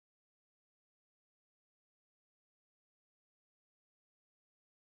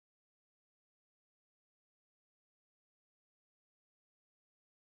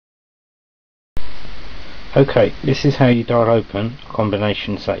Okay, this is how you dial open a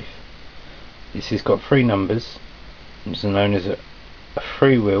combination safe. This has got 3 numbers. It's known as a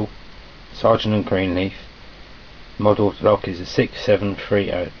freewheel Sargent and Greenleaf. Model lock is a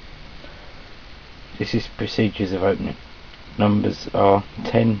 6730. This is procedures of opening. Numbers are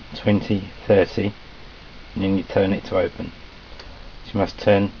 10, 20, 30, and then you turn it to open. So you must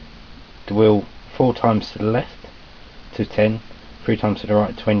turn the wheel 4 times to the left to 10, 3 times to the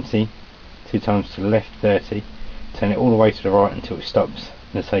right 20, 2 times to the left 30, turn it all the way to the right until it stops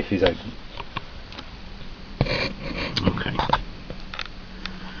and the safe is open. Okay.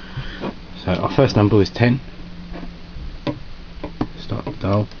 So our first number is 10. Start the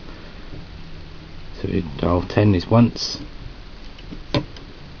dial. So we dial 10 is once,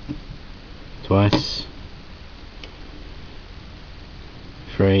 twice,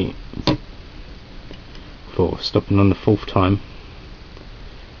 3, 4. Stopping on the 4th time,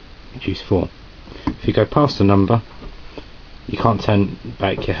 which is 4. If you go past the number, you can't turn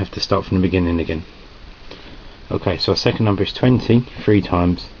back, you have to start from the beginning again. Okay, so our second number is 20, 3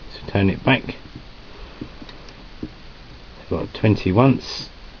 times, so turn it back. We've got 20 once,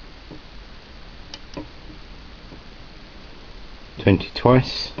 20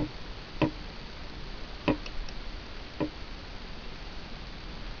 twice,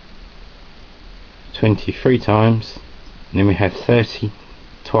 23 times, and then we have 30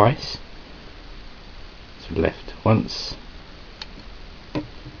 twice. So left once,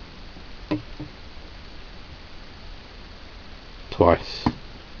 twice,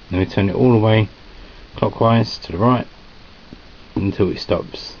 then we turn it all the way clockwise to the right until it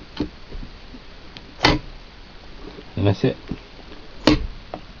stops, and that's it.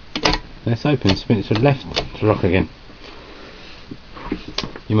 Let's open. Spin it to the left to lock again.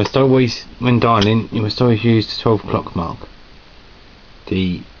 You must always, when dialing, you must always use the 12 o'clock mark.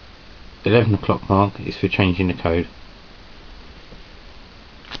 The 11 o'clock mark is for changing the code.